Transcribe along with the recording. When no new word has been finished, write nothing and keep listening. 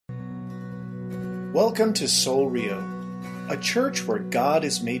Welcome to Soul Rio, a church where God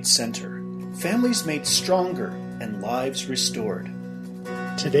is made center, families made stronger, and lives restored.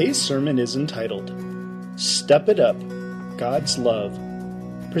 Today's sermon is entitled, Step It Up, God's Love,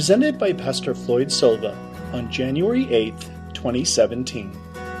 presented by Pastor Floyd Silva on January 8th, 2017.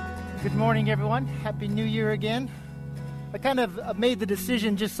 Good morning, everyone. Happy New Year again. I kind of made the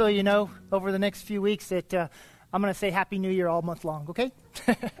decision, just so you know, over the next few weeks that I'm going to say Happy New Year all month long, okay?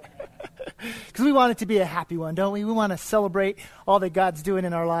 Because we want it to be a happy one, don't we? We want to celebrate all that God's doing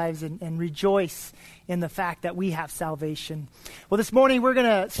in our lives and rejoice in the fact that we have salvation. Well, this morning we're going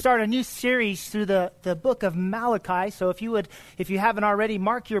to start a new series through the book of Malachi. So if you haven't already,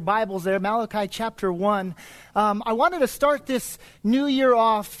 mark your Bibles there, Malachi chapter 1. I wanted to start this new year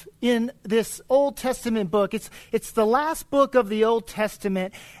off in this Old Testament book. It's the last book of the Old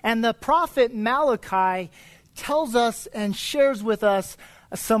Testament, and the prophet Malachi tells us and shares with us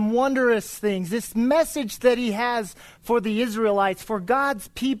some wondrous things. This message that he has for the Israelites, for God's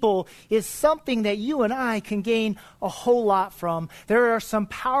people, is something that you and I can gain a whole lot from. There are some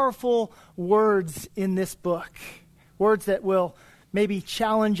powerful words in this book, words that will maybe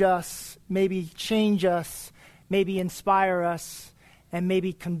challenge us, maybe change us, maybe inspire us, and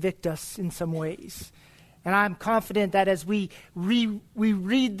maybe convict us in some ways. And I'm confident that as we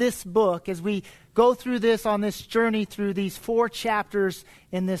read this book, as we go through this on this journey through these 4 chapters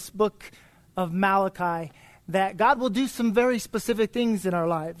in this book of Malachi, that God will do some very specific things in our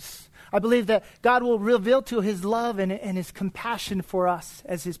lives. I believe that God will reveal to his love and his compassion for us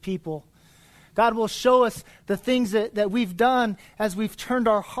as his people. God will show us the things that we've done as we've turned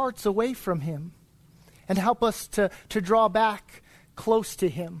our hearts away from him and help us to draw back close to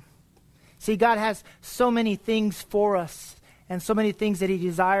him. See, God has so many things for us and so many things that he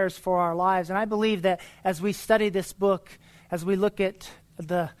desires for our lives. And I believe that as we study this book, as we look at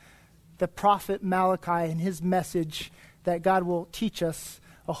the prophet Malachi and his message, that God will teach us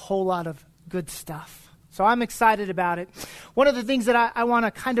a whole lot of good stuff. So I'm excited about it. One of the things that I want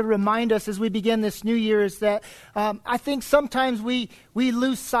to kind of remind us as we begin this new year is that I think sometimes we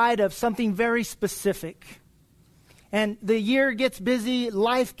lose sight of something very specific. And the year gets busy,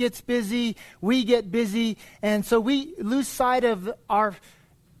 life gets busy, we get busy, and so we lose sight of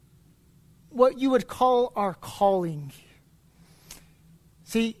what you would call our calling.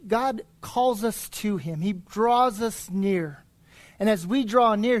 See, God calls us to him. He draws us near. And as we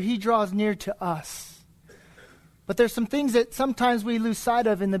draw near, he draws near to us. But there's some things that sometimes we lose sight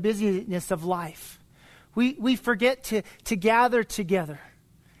of in the busyness of life. We forget to gather together.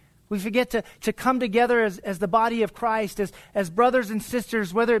 We forget to come together as the body of Christ, as brothers and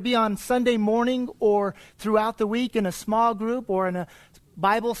sisters, whether it be on Sunday morning or throughout the week in a small group or in a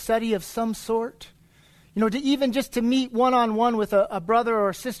Bible study of some sort. You know, to meet one-on-one with a brother or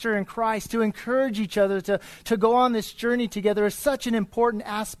a sister in Christ, to encourage each other to go on this journey together is such an important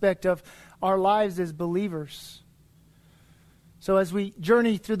aspect of our lives as believers. So as we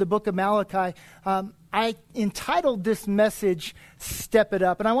journey through the book of Malachi, I entitled this message, Step It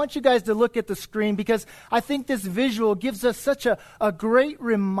Up. And I want you guys to look at the screen because I think this visual gives us such a great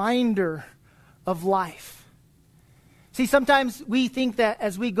reminder of life. See, sometimes we think that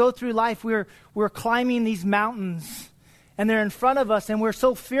as we go through life, we're climbing these mountains and they're in front of us and we're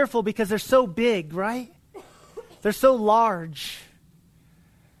so fearful because they're so big, right? They're so large.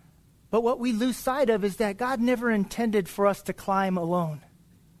 But what we lose sight of is that God never intended for us to climb alone.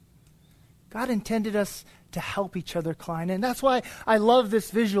 God intended us to help each other climb. And that's why I love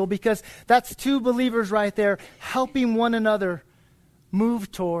this visual, because that's 2 believers right there helping one another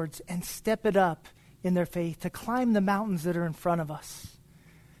move towards and step it up in their faith, to climb the mountains that are in front of us,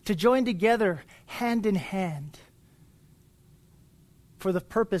 to join together hand in hand for the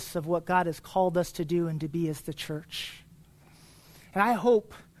purpose of what God has called us to do and to be as the church. And I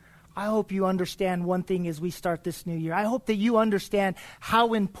hope you understand one thing as we start this new year. I hope that you understand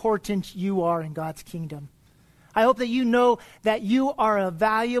how important you are in God's kingdom. I hope that you know that you are a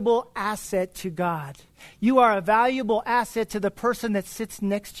valuable asset to God. You are a valuable asset to the person that sits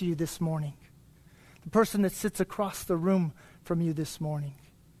next to you this morning, the person that sits across the room from you this morning.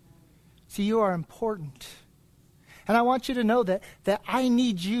 See, you are important. And I want you to know that I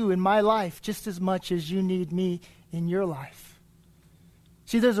need you in my life just as much as you need me in your life.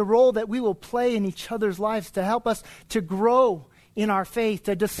 See, there's a role that we will play in each other's lives to help us to grow in our faith,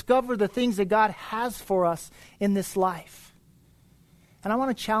 to discover the things that God has for us in this life. And I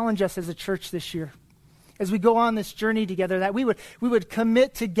want to challenge us as a church this year, as we go on this journey together, that we would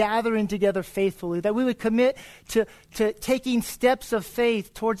commit to gathering together faithfully, that we would commit to taking steps of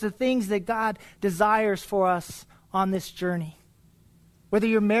faith towards the things that God desires for us on this journey. Whether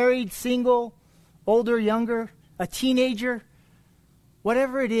you're married, single, older, younger, a teenager,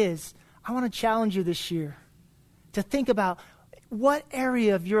 whatever it is, I want to challenge you this year to think about what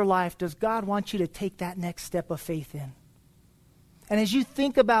area of your life does God want you to take that next step of faith in. And as you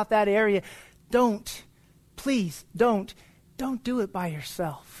think about that area, please don't do it by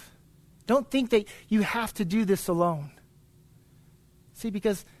yourself. Don't think that you have to do this alone. See,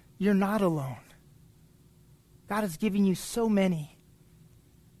 because you're not alone. God has given you so many.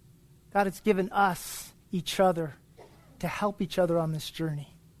 God has given us, each other, to help each other on this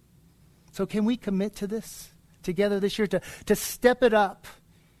journey. So can we commit to this together this year, to step it up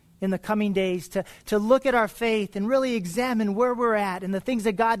in the coming days, to look at our faith and really examine where we're at and the things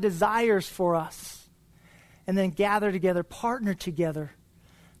that God desires for us, and then gather together, partner together,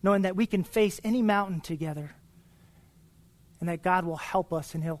 knowing that we can face any mountain together, and that God will help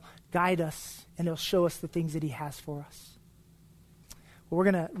us and He'll guide us and He'll show us the things that He has for us. Well,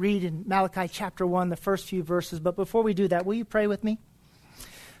 we're going to read in Malachi chapter 1, the first few verses, but before we do that, will you pray with me?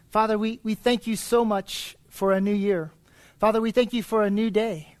 Father, we thank you so much for a new year. Father, we thank you for a new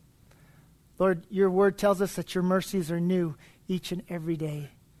day. Lord, your word tells us that your mercies are new each and every day.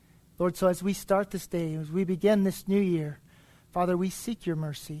 Lord, so as we start this day, as we begin this new year, Father, we seek your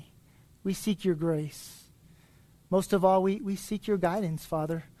mercy. We seek your grace. Most of all, we seek your guidance,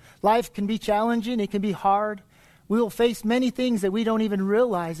 Father. Life can be challenging. It can be hard. We will face many things that we don't even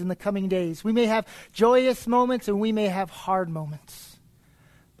realize in the coming days. We may have joyous moments and we may have hard moments.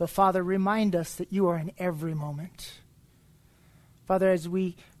 But Father, remind us that you are in every moment. Father, as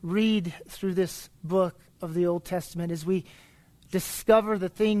we read through this book of the Old Testament, as we discover the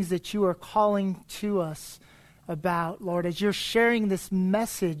things that you are calling to us about, Lord, as you're sharing this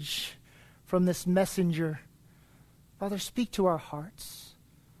message from this messenger, Father, speak to our hearts.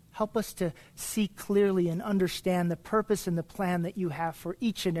 Help us to see clearly and understand the purpose and the plan that you have for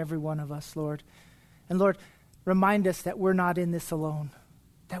each and every one of us, Lord. And Lord, remind us that we're not in this alone,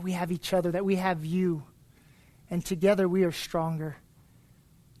 that we have each other, that we have you. And together we are stronger.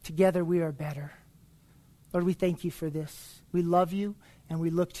 Together we are better. Lord, we thank you for this. We love you and we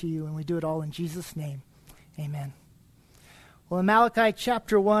look to you, and we do it all in Jesus' name. Amen. Well, in Malachi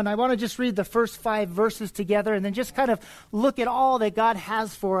chapter 1, I want to just read the first 5 verses together and then just kind of look at all that God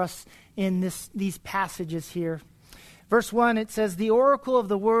has for us in these passages here. Verse 1, it says, "The oracle of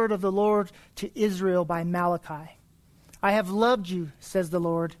the word of the Lord to Israel by Malachi. I have loved you, says the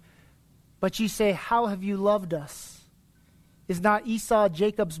Lord, but you say, how have you loved us? Is not Esau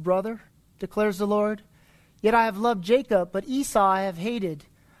Jacob's brother, declares the Lord? Yet I have loved Jacob, but Esau I have hated.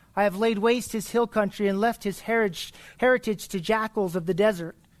 I have laid waste his hill country and left his heritage to jackals of the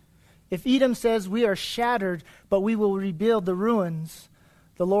desert. If Edom says, we are shattered, but we will rebuild the ruins,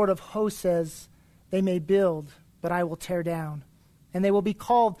 the Lord of hosts says, they may build, but I will tear down. And they will be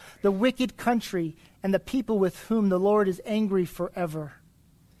called the wicked country and the people with whom the Lord is angry forever.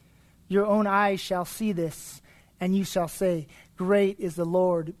 Your own eyes shall see this, and you shall say, great is the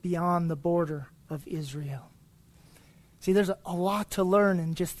Lord beyond the border of Israel." See, there's a lot to learn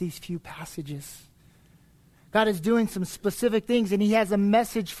in just these few passages. God is doing some specific things, and he has a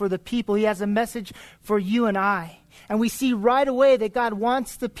message for the people. He has a message for you and I. And we see right away that God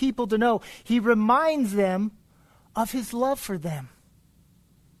wants the people to know. He reminds them of his love for them.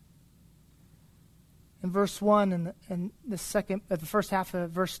 In verse 1 and the first half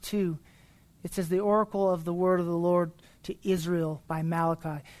of verse 2, it says, the oracle of the word of the Lord to Israel by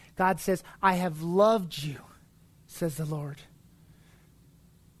Malachi. God says, I have loved you, says the Lord.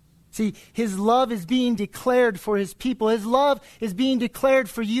 See, his love is being declared for his people. His love is being declared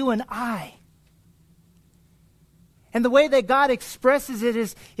for you and I. And the way that God expresses it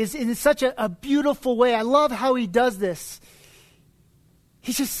is in such a beautiful way. I love how he does this.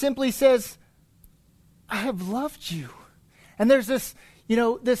 He just simply says, I have loved you. And there's this,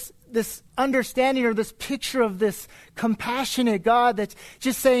 this understanding or this picture of this compassionate God that's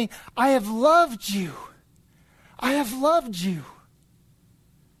just saying, I have loved you. I have loved you.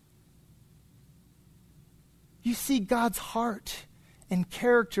 You see God's heart and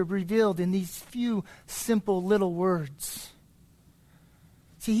character revealed in these few simple little words.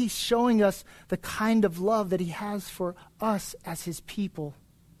 See, he's showing us the kind of love that he has for us as his people.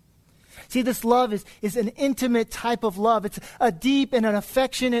 See, this love is an intimate type of love. It's a deep and an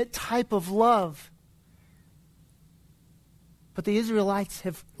affectionate type of love. But the Israelites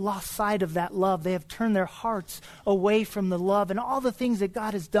have lost sight of that love. They have turned their hearts away from the love and all the things that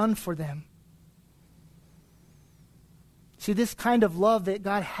God has done for them. See, this kind of love that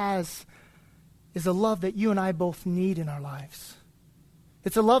God has is a love that you and I both need in our lives.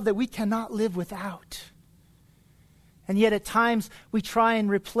 It's a love that we cannot live without. And yet at times we try and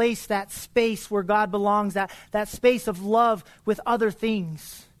replace that space where God belongs, that space of love, with other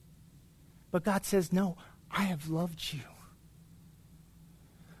things. But God says, no, I have loved you.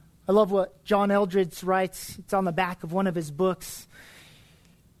 I love what John Eldredge writes. It's on the back of one of his books.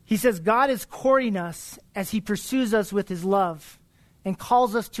 He says, God is courting us as he pursues us with his love and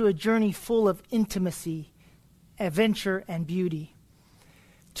calls us to a journey full of intimacy, adventure, and beauty.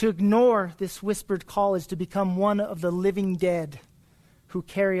 To ignore this whispered call is to become one of the living dead who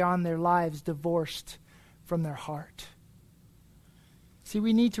carry on their lives divorced from their heart. See,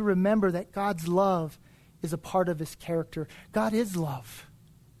 we need to remember that God's love is a part of his character. God is love.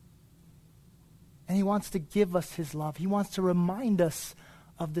 And he wants to give us his love. He wants to remind us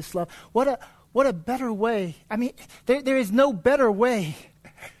of this love. What a better way. I mean, there is no better way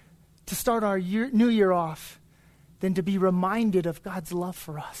to start our new year off than to be reminded of God's love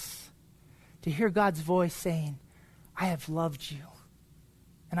for us. To hear God's voice saying, I have loved you,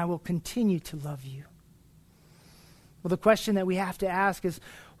 and I will continue to love you. Well, the question that we have to ask is,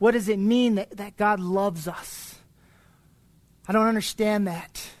 what does it mean that God loves us? I don't understand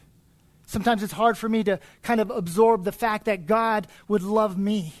that. Sometimes it's hard for me to kind of absorb the fact that God would love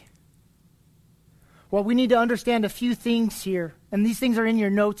me. Well, we need to understand a few things here, and these things are in your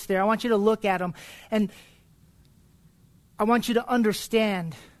notes there. I want you to look at them, and I want you to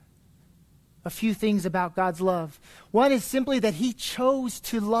understand a few things about God's love. One is simply that he chose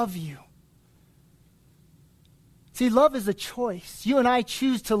to love you. See, love is a choice. You and I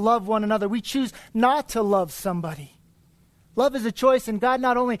choose to love one another. We choose not to love somebody. Love is a choice, and God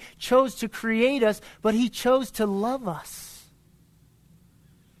not only chose to create us, but he chose to love us.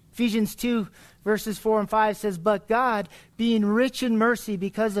 Ephesians 2, verses 4 and 5 says, but God, being rich in mercy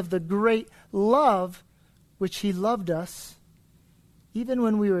because of the great love which he loved us, even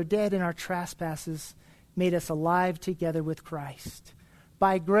when we were dead in our trespasses, made us alive together with Christ.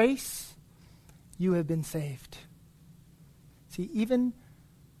 By grace, you have been saved. See, even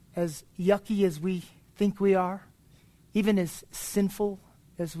as yucky as we think we are, even as sinful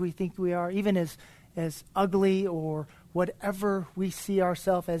as we think we are, even as ugly or whatever we see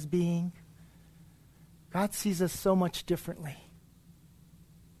ourselves as being, God sees us so much differently.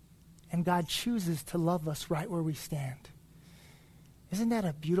 And God chooses to love us right where we stand. Isn't that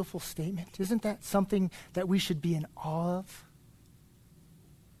a beautiful statement? Isn't that something that we should be in awe of?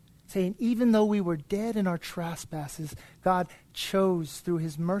 Saying, even though we were dead in our trespasses, God chose through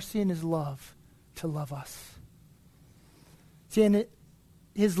his mercy and his love to love us. See, and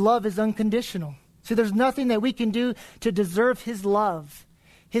his love is unconditional. See, there's nothing that we can do to deserve his love.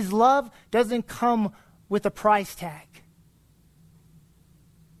 His love doesn't come with a price tag.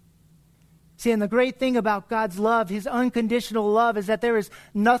 See, and the great thing about God's love, his unconditional love, is that there is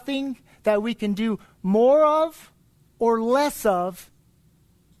nothing that we can do more of or less of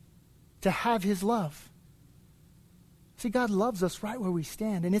to have his love. See, God loves us right where we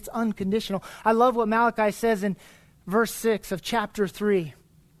stand, and it's unconditional. I love what Malachi says in verse 6 of chapter 3.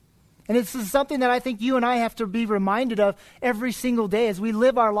 And this is something that I think you and I have to be reminded of every single day as we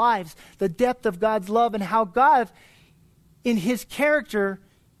live our lives, the depth of God's love and how God, in his character,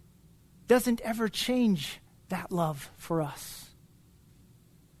 doesn't ever change that love for us.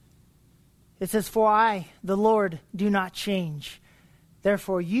 It says, for I, the Lord, do not change.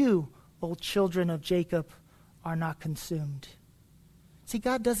 Therefore you, O children of Jacob, are not consumed. See,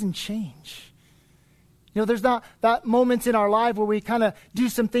 God doesn't change. You know, there's not that moments in our life where we kind of do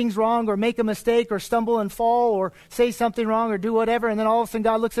some things wrong or make a mistake or stumble and fall or say something wrong or do whatever, and then all of a sudden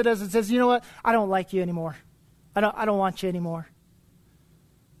God looks at us and says, you know what? I don't like you anymore. I don't want you anymore.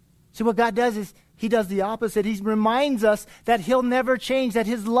 See, what God does is he does the opposite. He reminds us that he'll never change, that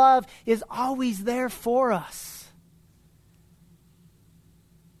his love is always there for us.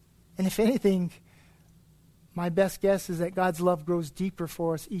 And if anything, my best guess is that God's love grows deeper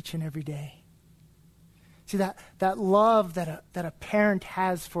for us each and every day. See, that love that a parent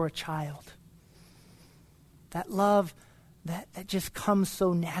has for a child, that love that just comes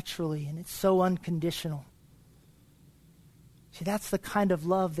so naturally and it's so unconditional. See, that's the kind of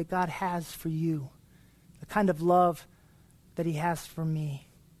love that God has for you, the kind of love that he has for me.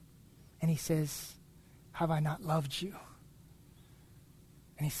 And he says, have I not loved you?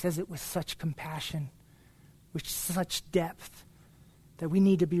 And he says it with such compassion, with such depth, that we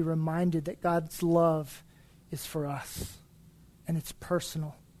need to be reminded that God's love is for us, and it's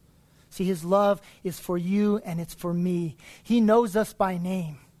personal. See, his love is for you, and it's for me. He knows us by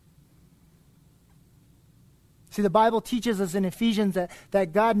name. See, the Bible teaches us in Ephesians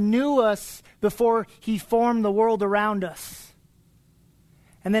that God knew us before he formed the world around us.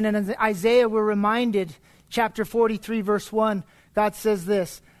 And then in Isaiah, we're reminded, chapter 43, verse 1, God says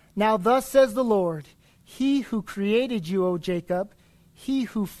this, "Now thus says the Lord, He who created you, O Jacob, He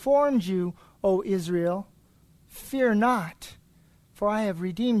who formed you, O Israel, fear not, for I have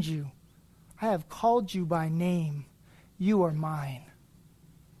redeemed you. I have called you by name. You are mine."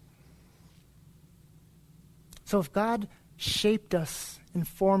 So if God shaped us and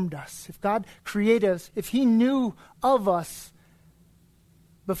formed us, if God created us, if He knew of us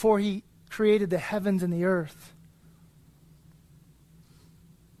before He created the heavens and the earth,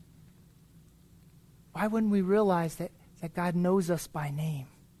 why wouldn't we realize that God knows us by name?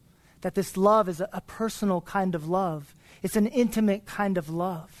 That this love is a personal kind of love. It's an intimate kind of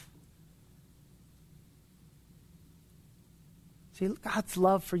love. See, God's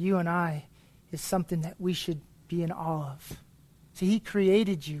love for you and I is something that we should be in awe of. See, He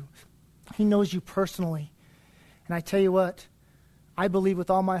created you. He knows you personally. And I tell you what, I believe with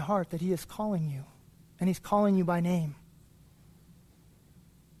all my heart that He is calling you. And He's calling you by name.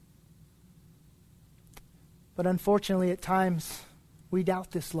 But unfortunately, at times, we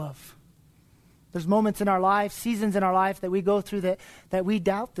doubt this love. There's moments in our life, seasons in our life that we go through that we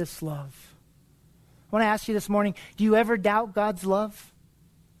doubt this love. I want to ask you this morning, do you ever doubt God's love?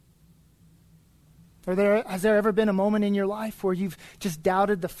 Has there ever been a moment in your life where you've just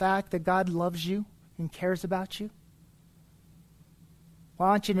doubted the fact that God loves you and cares about you? Well,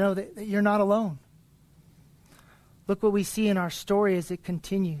 I want you to know that you're not alone. Look what we see in our story as it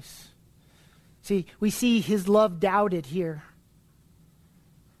continues. See, we see His love doubted here.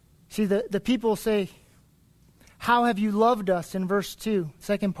 See, the people say, "How have you loved us?" in verse 2,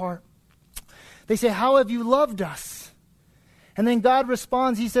 second part. They say, "How have you loved us?" And then God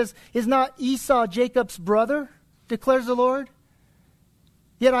responds, He says, "Is not Esau Jacob's brother, declares the Lord?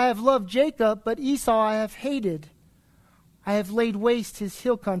 Yet I have loved Jacob, but Esau I have hated. I have laid waste his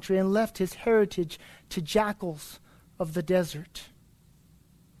hill country and left his heritage to jackals of the desert."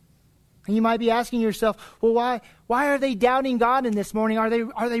 And you might be asking yourself, well, why are they doubting God in this morning? Are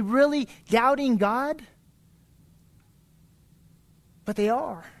they really doubting God? But they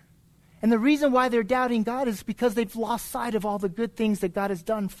are. And the reason why they're doubting God is because they've lost sight of all the good things that God has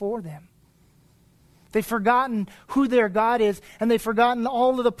done for them. They've forgotten who their God is, and they've forgotten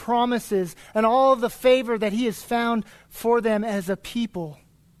all of the promises and all of the favor that He has found for them as a people.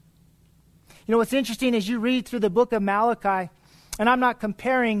 You know, what's interesting as you read through the book of Malachi, and I'm not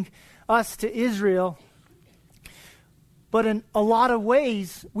comparing us to Israel, but in a lot of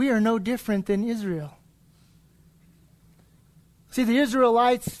ways, we are no different than Israel. See, the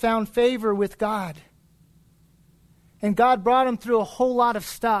Israelites found favor with God. And God brought them through a whole lot of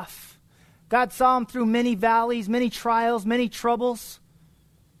stuff. God saw them through many valleys, many trials, many troubles.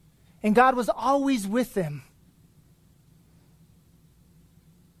 And God was always with them.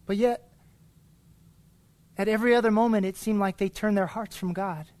 But yet, at every other moment, it seemed like they turned their hearts from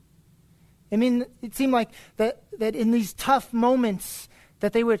God. I mean, it seemed like that in these tough moments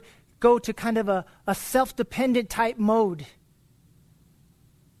that they would go to kind of a self-dependent type mode.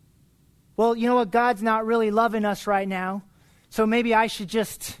 Well, you know what? God's not really loving us right now, so maybe I should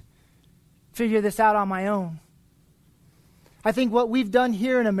just figure this out on my own. I think what we've done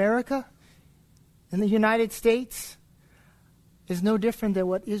here in America, in the United States, is no different than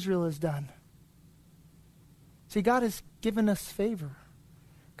what Israel has done. See, God has given us favor.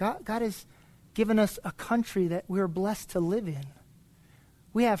 God has given us a country that we're blessed to live in.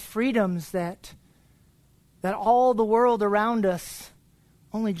 We have freedoms that all the world around us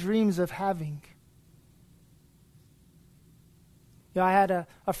only dreams of having. You know, I had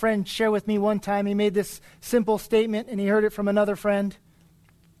a friend share with me one time. He made this simple statement, and he heard it from another friend.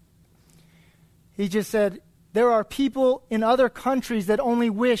 He just said, "There are people in other countries that only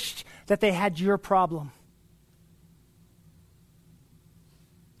wished that they had your problem."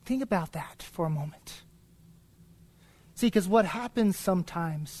 Think about that for a moment. See, because what happens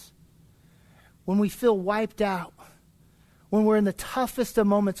sometimes when we feel wiped out, when we're in the toughest of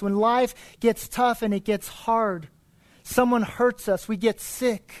moments, when life gets tough and it gets hard, someone hurts us, we get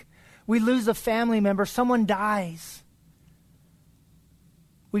sick, we lose a family member, someone dies,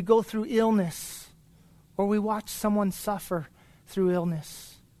 we go through illness, or we watch someone suffer through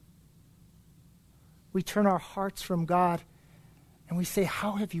illness. We turn our hearts from God and we say,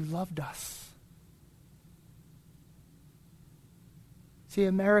 "How have you loved us?" See,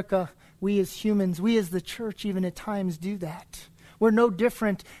 America, we as humans, we as the church even at times do that. We're no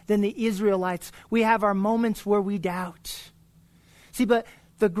different than the Israelites. We have our moments where we doubt. See, but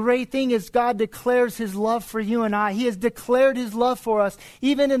the great thing is God declares His love for you and I. He has declared His love for us,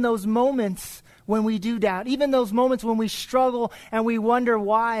 even in those moments when we do doubt, even those moments when we struggle and we wonder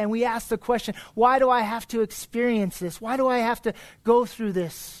why, and we ask the question, why do I have to experience this? Why do I have to go through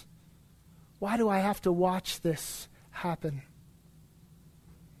this? Why do I have to watch this happen?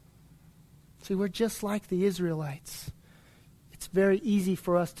 See, we're just like the Israelites. It's very easy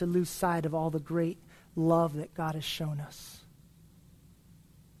for us to lose sight of all the great love that God has shown us.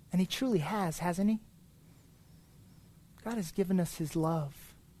 And he truly has, hasn't he? God has given us his love.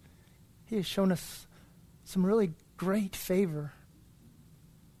 He has shown us some really great favor.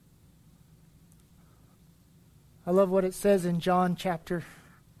 I love what it says in John chapter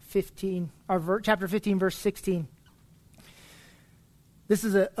 15, chapter 15, verse 16. This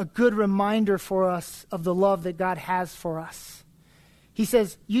is a good reminder for us of the love that God has for us. He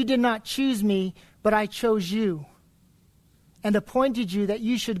says, "You did not choose me, but I chose you and appointed you that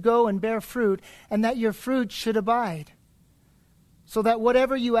you should go and bear fruit, and that your fruit should abide, so that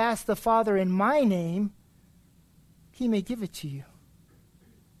whatever you ask the Father in my name, he may give it to you."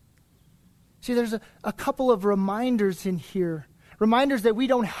 See, there's a couple of reminders in here. Reminders that we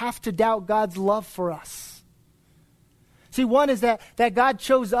don't have to doubt God's love for us. See, one is that God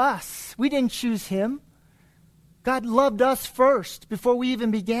chose us. We didn't choose him. God loved us first before we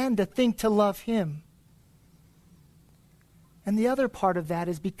even began to think to love him. And the other part of that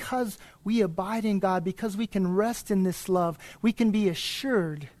is because we abide in God, because we can rest in this love, we can be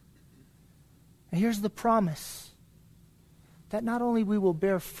assured. And here's the promise, that not only we will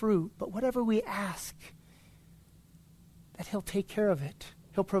bear fruit, but whatever we ask, that he'll take care of it.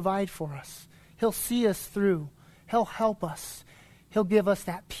 He'll provide for us. He'll see us through. He'll help us. He'll give us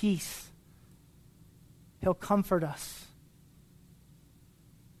that peace. He'll comfort us.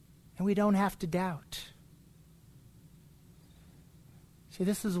 And we don't have to doubt. See,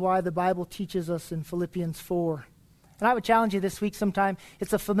 this is why the Bible teaches us in Philippians 4. And I would challenge you this week sometime.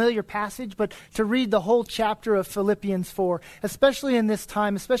 It's a familiar passage, but to read the whole chapter of Philippians 4, especially in this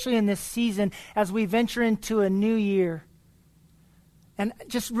time, especially in this season, as we venture into a new year. And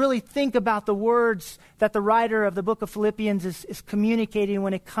just really think about the words that the writer of the book of Philippians is communicating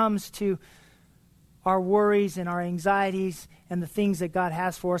when it comes to our worries and our anxieties and the things that God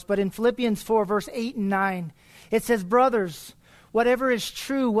has for us. But in Philippians 4, verse 8 and 9, it says, "Brothers, whatever is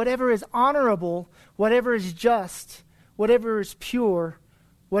true, whatever is honorable, whatever is just, whatever is pure,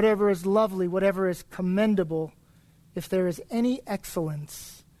 whatever is lovely, whatever is commendable, if there is any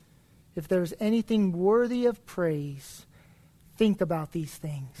excellence, if there is anything worthy of praise, think about these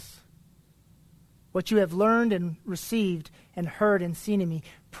things. What you have learned and received and heard and seen in me,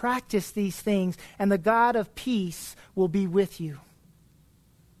 practice these things, and the God of peace will be with you."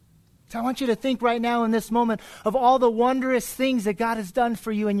 So I want you to think right now in this moment of all the wondrous things that God has done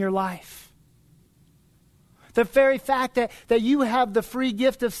for you in your life. The very fact that you have the free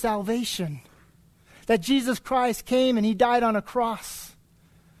gift of salvation, that Jesus Christ came and he died on a cross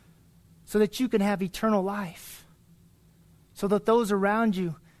so that you can have eternal life, so that those around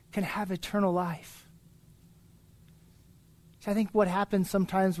you can have eternal life. So I think what happens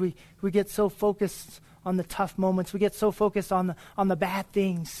sometimes, we get so focused on the tough moments, we get so focused on the bad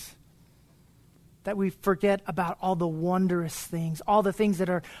things, that we forget about all the wondrous things, all the things that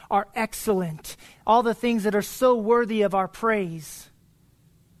are excellent, all the things that are so worthy of our praise.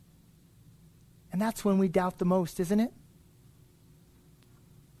 And that's when we doubt the most, isn't it?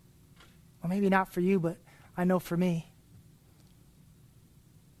 Well, maybe not for you, but I know for me.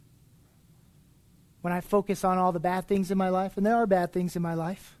 When I focus on all the bad things in my life, and there are bad things in my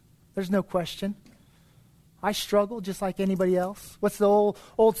life, there's no question. I struggle just like anybody else. What's the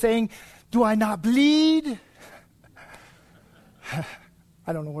old saying? Do I not bleed?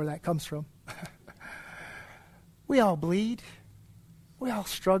 I don't know where that comes from. We all bleed. We all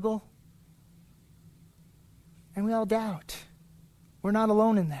struggle. And we all doubt. We're not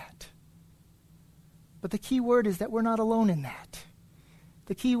alone in that. But the key word is that we're not alone in that.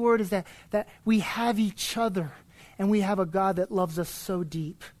 The key word is that we have each other, and we have a God that loves us so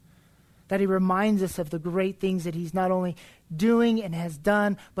deep, that he reminds us of the great things that he's not only doing and has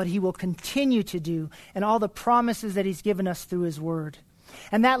done, but he will continue to do, and all the promises that he's given us through his word.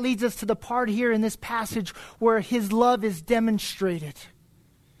 And that leads us to the part here in this passage where his love is demonstrated.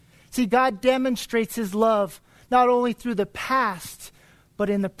 See, God demonstrates his love not only through the past, but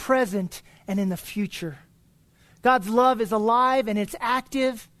in the present and in the future. God's love is alive and it's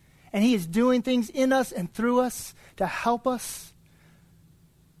active, and he is doing things in us and through us to help us.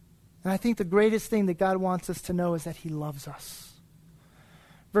 And I think the greatest thing that God wants us to know is that he loves us.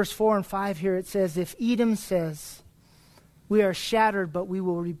 Verse 4 and 5 here, it says, "If Edom says, 'We are shattered, but we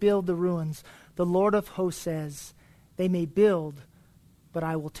will rebuild the ruins,' the Lord of hosts says, 'They may build, but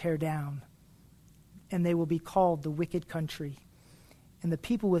I will tear down, and they will be called the wicked country, and the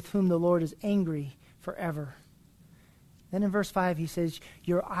people with whom the Lord is angry forever. Then in verse 5 he says,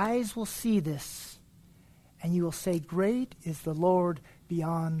 your eyes will see this, and you will say, great is the Lord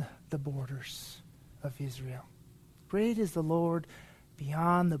beyond the borders of Israel. Great is the Lord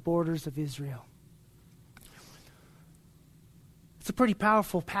beyond the borders of Israel. It's a pretty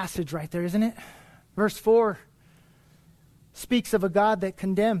powerful passage right there, isn't it? Verse 4 speaks of a God that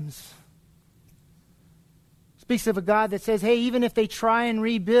condemns. Speaks of a God that says, hey, even if they try and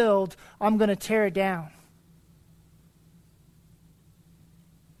rebuild, I'm going to tear it down.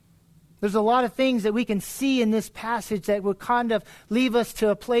 There's a lot of things that we can see in this passage that would kind of leave us to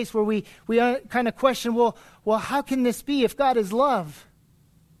a place where we kind of question, well, how can this be if God is love?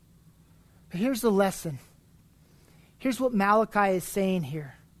 But here's the lesson. Here's what Malachi is saying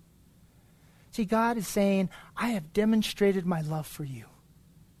here. See, God is saying, I have demonstrated my love for you,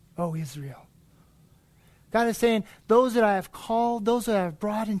 O Israel. God is saying, those that I have called, those that I have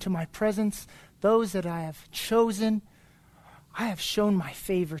brought into my presence, those that I have chosen, I have shown my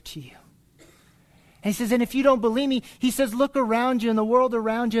favor to you. And he says, and if you don't believe me, he says, look around you in the world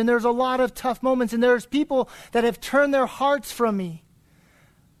around you, and there's a lot of tough moments, and there's people that have turned their hearts from me,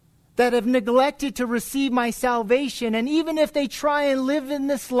 that have neglected to receive my salvation. And even if they try and live in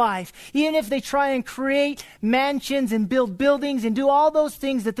this life, even if they try and create mansions and build buildings and do all those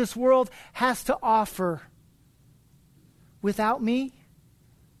things that this world has to offer, without me,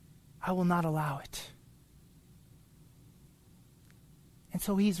 I will not allow it. And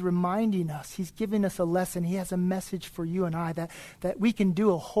so he's reminding us, he's giving us a lesson. He has a message for you and I that we can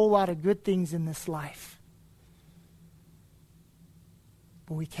do a whole lot of good things in this life.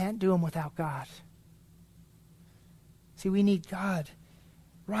 But we can't do them without God. See, we need God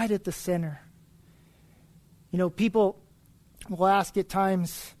right at the center. You know, people will ask at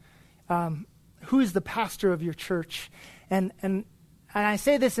times, who is the pastor of your church? And I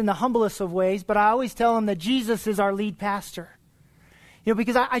say this in the humblest of ways, but I always tell them that Jesus is our lead pastor. You know,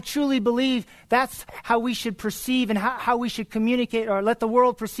 because I truly believe that's how we should perceive and how we should communicate or let the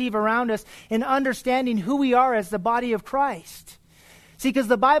world perceive around us in understanding who we are as the body of Christ. See, because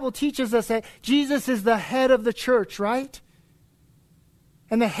the Bible teaches us that Jesus is the head of the church, right?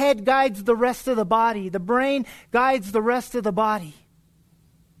 And the head guides the rest of the body. The brain guides the rest of the body.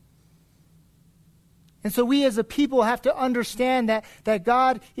 And so we as a people have to understand that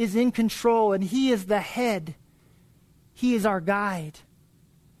God is in control and He is the head. He is our guide.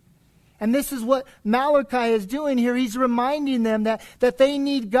 And this is what Malachi is doing here. He's reminding them that they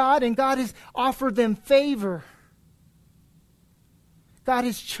need God, and God has offered them favor. God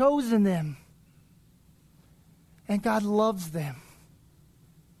has chosen them. And God loves them.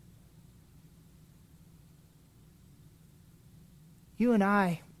 You and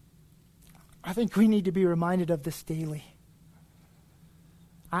I think we need to be reminded of this daily.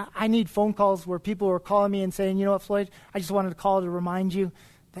 I need phone calls where people are calling me and saying, you know what, Floyd, I just wanted to call to remind you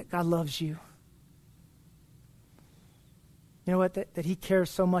that God loves you. You know what, that He cares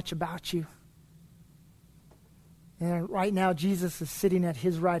so much about you. And right now, Jesus is sitting at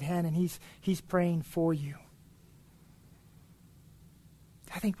His right hand, and He's praying for you.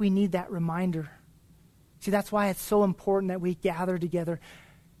 I think we need that reminder. See, that's why it's so important that we gather together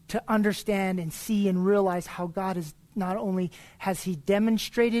to understand and see and realize how God is not only has He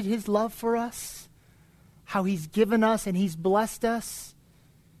demonstrated His love for us, how He's given us and He's blessed us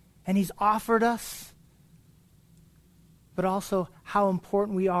and He's offered us, but also how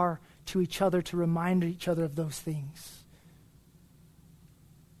important we are to each other to remind each other of those things.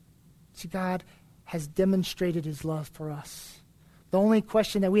 See, God has demonstrated His love for us. The only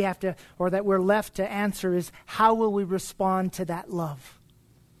question that we have to, or that we're left to answer is, how will we respond to that love?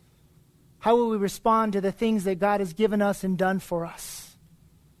 How will we respond to the things that God has given us and done for us?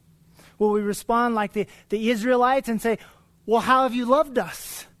 Will we respond like the Israelites and say, well, how have you loved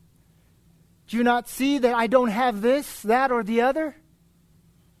us? Do you not see that I don't have this, that, or the other?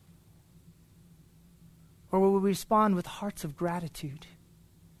 Or will we respond with hearts of gratitude?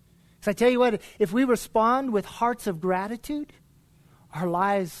 Because I tell you what, if we respond with hearts of gratitude, our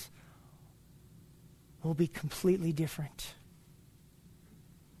lives will be completely different.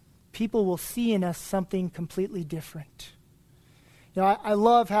 People will see in us something completely different. You know, I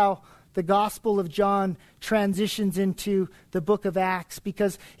love how the Gospel of John transitions into the book of Acts,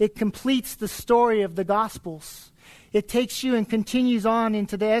 because it completes the story of the Gospels. It takes you and continues on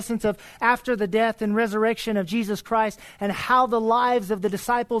into the essence of after the death and resurrection of Jesus Christ and how the lives of the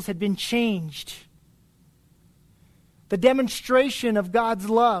disciples had been changed. The demonstration of God's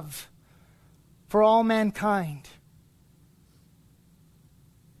love for all mankind.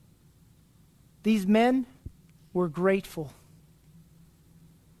 These men were grateful.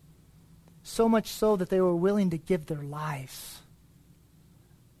 So much so that they were willing to give their lives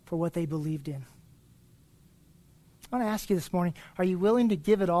for what they believed in. I want to ask you this morning, are you willing to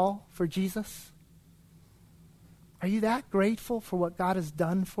give it all for Jesus? Are you that grateful for what God has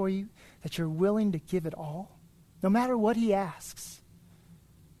done for you that you're willing to give it all, no matter what he asks?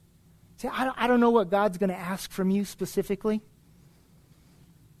 See, I don't know what God's going to ask from you specifically,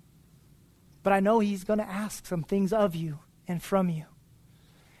 but I know he's going to ask some things of you and from you.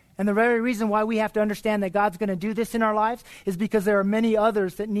 And the very reason why we have to understand that God's going to do this in our lives is because there are many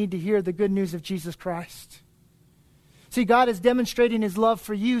others that need to hear the good news of Jesus Christ. See, God is demonstrating his love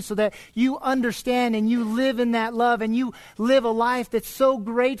for you so that you understand and you live in that love and you live a life that's so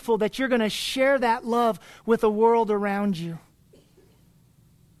grateful that you're going to share that love with the world around you.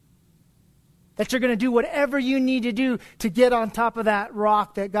 That you're going to do whatever you need to do to get on top of that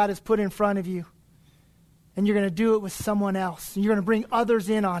rock that God has put in front of you. And you're going to do it with someone else. And you're going to bring others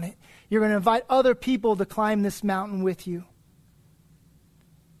in on it. You're going to invite other people to climb this mountain with you.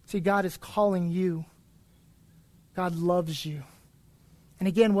 See, God is calling you. God loves you. And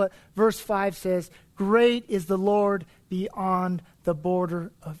again, what verse 5 says, great is the Lord beyond the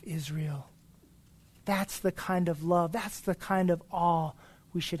border of Israel. That's the kind of love, that's the kind of awe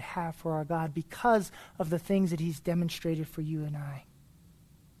we should have for our God because of the things that he's demonstrated for you and I.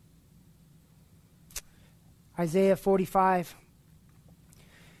 Isaiah 45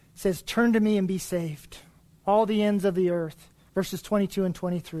 says, turn to me and be saved, all the ends of the earth. Verses 22 and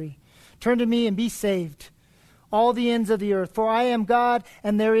 23. Turn to me and be saved, all the ends of the earth, for I am God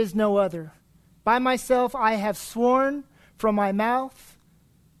and there is no other. By myself I have sworn, from my mouth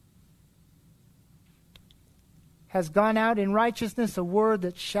has gone out in righteousness a word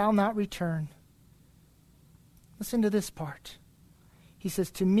that shall not return. Listen to this part. He says,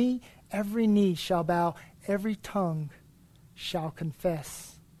 to me every knee shall bow, every tongue shall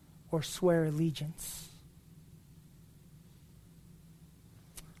confess or swear allegiance.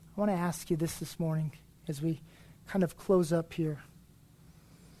 I want to ask you this morning as we kind of close up here.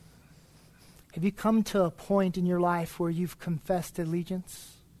 Have you come to a point in your life where you've confessed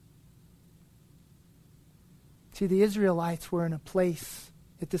allegiance? See, the Israelites were in a place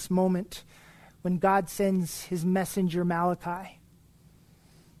at this moment when God sends his messenger Malachi.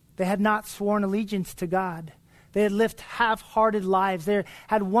 They had not sworn allegiance to God. They had lived half-hearted lives. They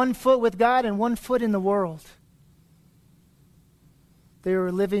had one foot with God and one foot in the world. They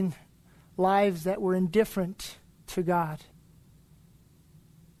were living lives that were indifferent to God.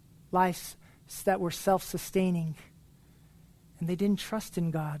 Lives that were self-sustaining. And they didn't trust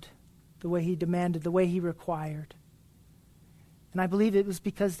in God the way he demanded, the way he required. And I believe it was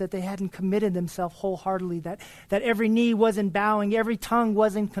because that they hadn't committed themselves wholeheartedly, that every knee wasn't bowing, every tongue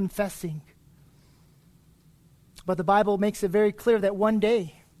wasn't confessing. But the Bible makes it very clear that one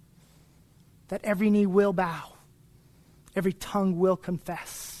day that every knee will bow, every tongue will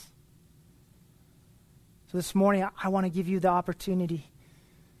confess. So this morning, I want to give you the opportunity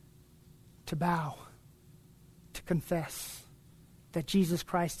to bow, to confess that Jesus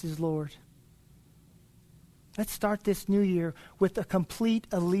Christ is Lord. Let's start this new year with a complete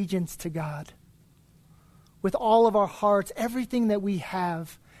allegiance to God. With all of our hearts, everything that we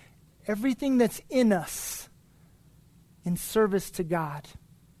have, everything that's in us in service to God.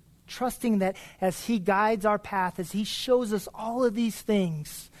 Trusting that as he guides our path, as he shows us all of these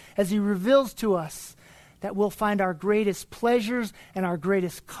things, as he reveals to us, that we'll find our greatest pleasures and our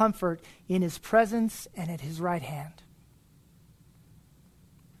greatest comfort in his presence and at his right hand.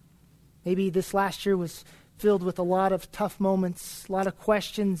 Maybe this last year was filled with a lot of tough moments, a lot of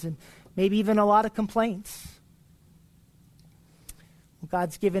questions, and maybe even a lot of complaints. Well,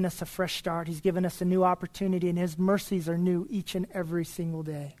 God's given us a fresh start. He's given us a new opportunity, and his mercies are new each and every single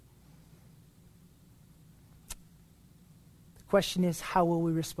day. The question is, how will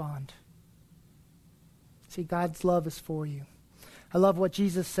we respond? See, God's love is for you. I love what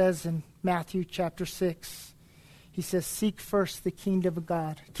Jesus says in Matthew chapter 6. He says, seek first the kingdom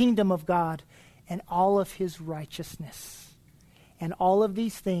of God, and all of his righteousness. And all of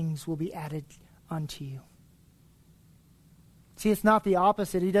these things will be added unto you. See, it's not the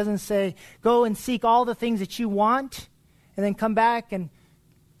opposite. He doesn't say, go and seek all the things that you want, and then come back and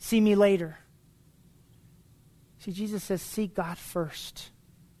see me later. See, Jesus says, seek God first.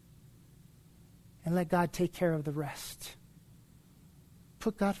 And let God take care of the rest.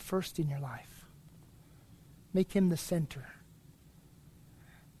 Put God first in your life. Make him the center.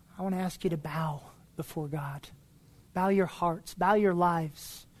 I want to ask you to bow before God. Bow your hearts. Bow your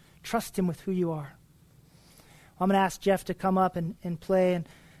lives. Trust him with who you are. I'm going to ask Jeff to come up and play. And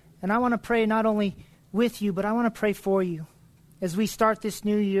And I want to pray not only with you, but I want to pray for you as we start this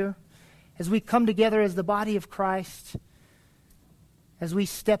new year, as we come together as the body of Christ, as we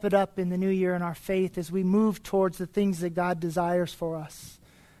step it up in the new year in our faith, as we move towards the things that God desires for us,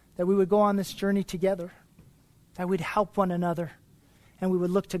 that we would go on this journey together, that we'd help one another, and we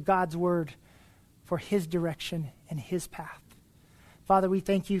would look to God's word for his direction and his path. Father, we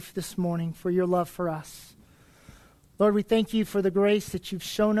thank you this morning for your love for us. Lord, we thank you for the grace that you've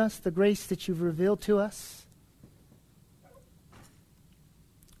shown us, the grace that you've revealed to us.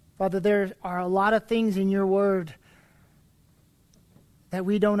 Father, there are a lot of things in your word that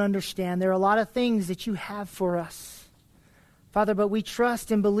we don't understand. There are a lot of things that you have for us. Father, but we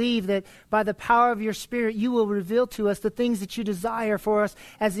trust and believe that by the power of your Spirit, you will reveal to us the things that you desire for us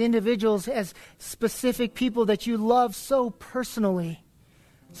as individuals, as specific people that you love so personally,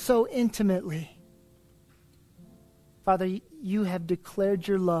 so intimately. Father, you have declared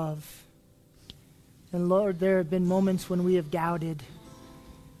your love. And Lord, there have been moments when we have doubted.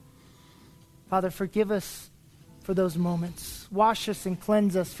 Father, forgive us for those moments. Wash us and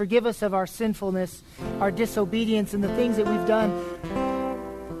cleanse us. Forgive us of our sinfulness, our disobedience, and the things that we've done.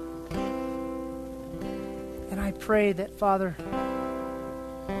 And I pray that, Father,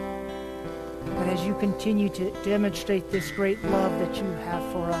 that as you continue to demonstrate this great love that you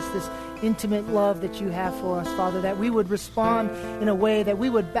have for us, this intimate love that you have for us, Father, that we would respond in a way that we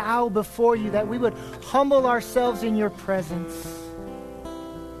would bow before you, that we would humble ourselves in your presence.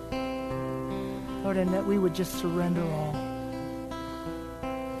 Lord, and that we would just surrender all.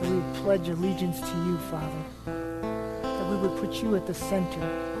 That we would pledge allegiance to you, Father. That we would put you at the center.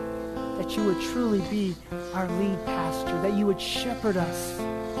 That you would truly be our lead pastor. That you would shepherd us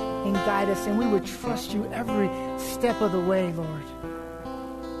and guide us. And we would trust you every step of the way, Lord.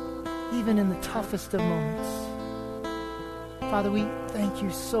 Even in the toughest of moments. Father, we thank you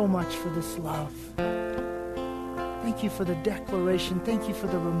so much for this love. Thank you for the declaration. Thank you for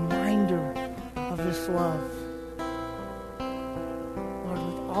the reminder of this love. Lord,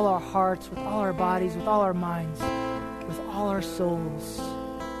 with all our hearts, with all our bodies, with all our minds, with all our souls,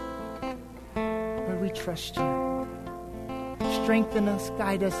 Lord, we trust you. Strengthen us,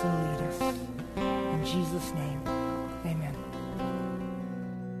 guide us, and lead us. In Jesus' name, amen.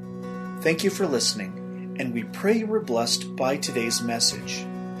 Thank you for listening, and we pray you were blessed by today's message.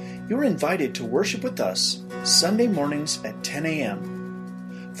 You're invited to worship with us Sunday mornings at 10 a.m.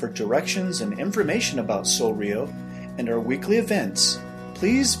 For directions and information about Soul Rio and our weekly events,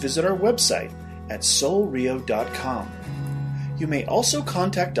 please visit our website at soulrio.com. You may also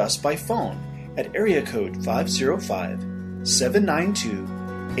contact us by phone at area code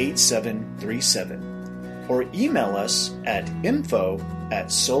 505-792-8737 or email us at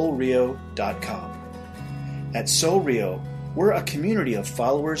info@soulrio.com. At Soul Rio, we're a community of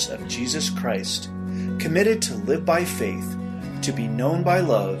followers of Jesus Christ, committed to live by faith, to be known by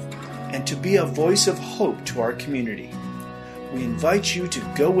love, and to be a voice of hope to our community. We invite you to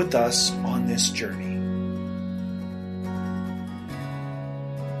go with us on this journey.